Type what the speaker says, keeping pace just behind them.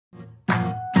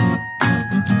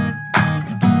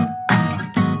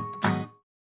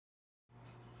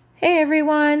Hey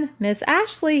everyone, Miss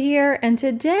Ashley here, and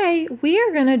today we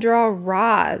are going to draw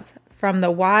Roz from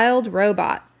The Wild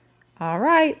Robot. All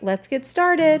right, let's get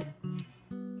started.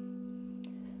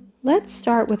 Let's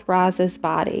start with Roz's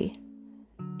body,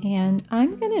 and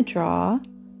I'm going to draw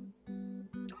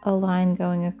a line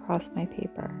going across my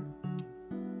paper.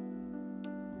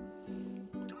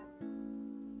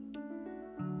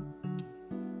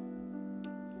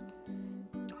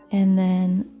 And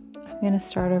then I'm going to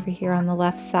start over here on the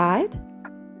left side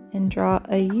and draw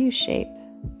a U shape.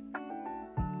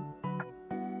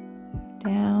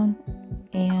 Down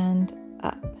and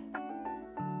up.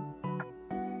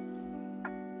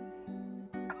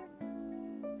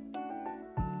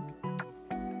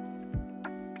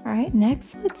 All right,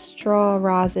 next let's draw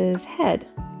Roz's head.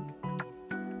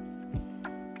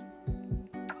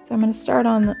 So I'm going to start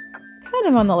on the kind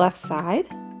of on the left side,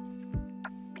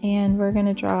 and we're going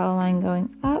to draw a line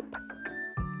going up,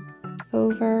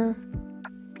 over,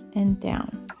 and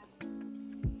down.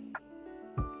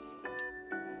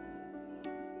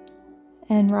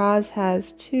 And Roz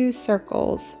has two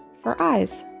circles for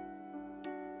eyes.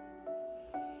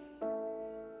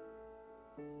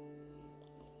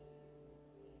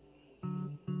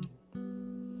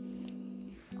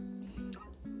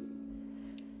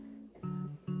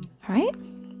 All right.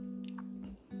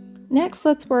 Next,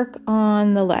 let's work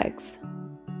on the legs.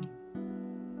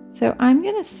 So I'm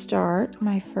going to start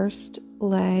my first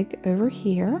leg over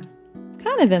here. It's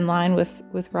kind of in line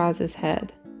with Roz's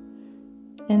head.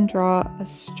 And draw a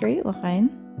straight line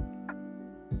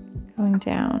going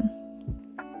down.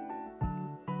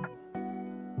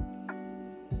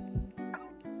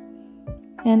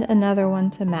 And another one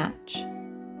to match.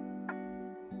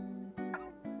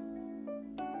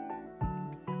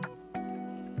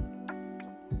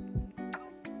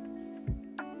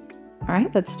 All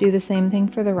right, let's do the same thing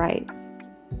for the right.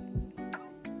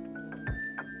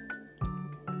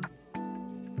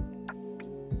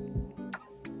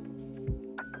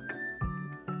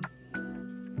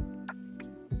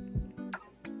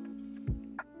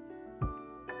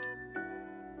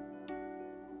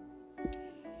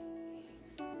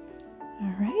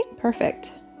 All right,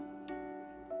 perfect.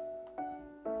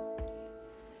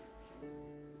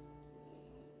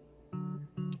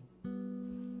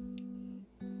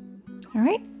 All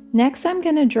right, next I'm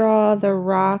going to draw the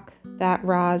rock that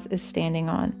Roz is standing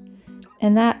on.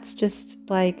 And that's just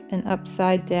like an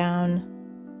upside down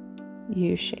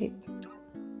U shape.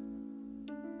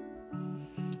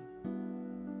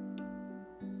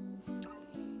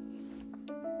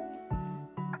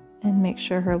 And make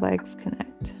sure her legs connect.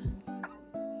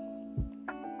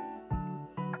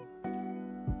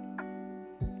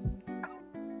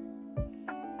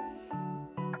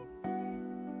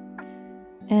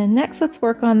 And next, let's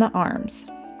work on the arms.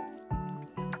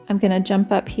 I'm going to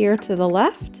jump up here to the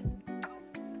left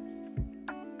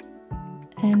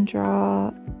and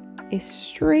draw a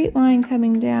straight line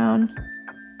coming down.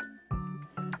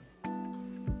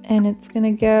 And it's going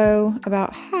to go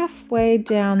about halfway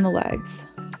down the legs.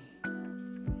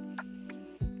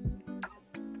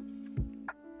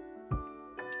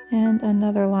 And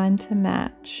another line to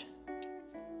match.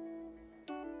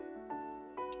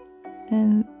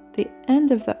 And the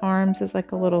end of the arms is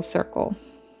like a little circle.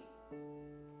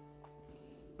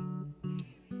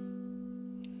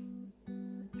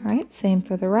 All right, same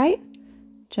for the right.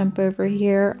 Jump over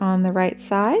here on the right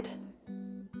side.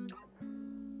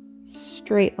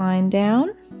 Straight line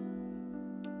down.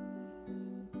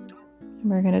 And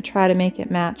we're going to try to make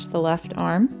it match the left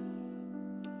arm.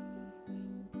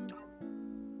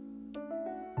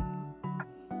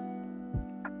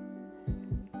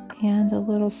 And a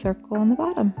little circle on the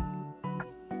bottom.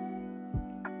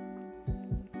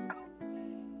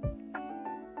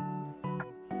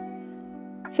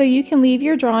 So you can leave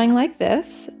your drawing like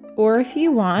this, or if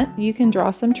you want, you can draw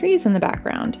some trees in the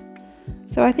background.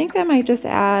 So I think I might just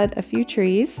add a few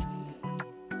trees.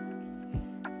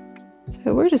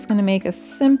 So we're just going to make a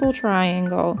simple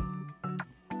triangle.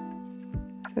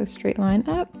 So straight line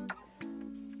up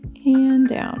and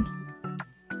down.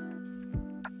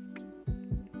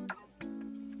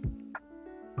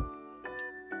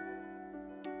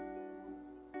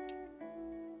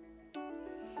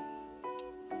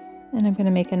 And I'm going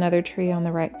to make another tree on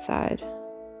the right side.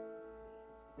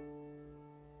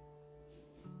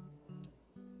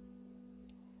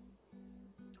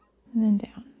 And then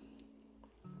down.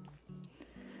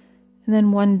 And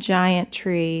then one giant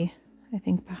tree, I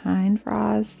think behind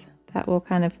Roz, that will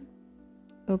kind of,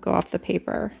 it'll go off the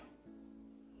paper.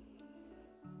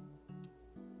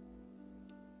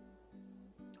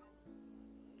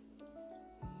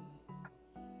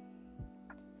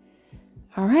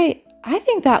 All right, I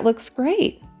think that looks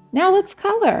great. Now let's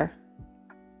color.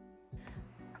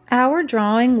 Our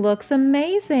drawing looks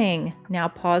amazing. Now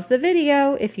pause the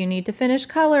video if you need to finish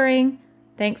coloring.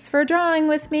 Thanks for drawing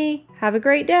with me. Have a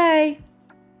great day.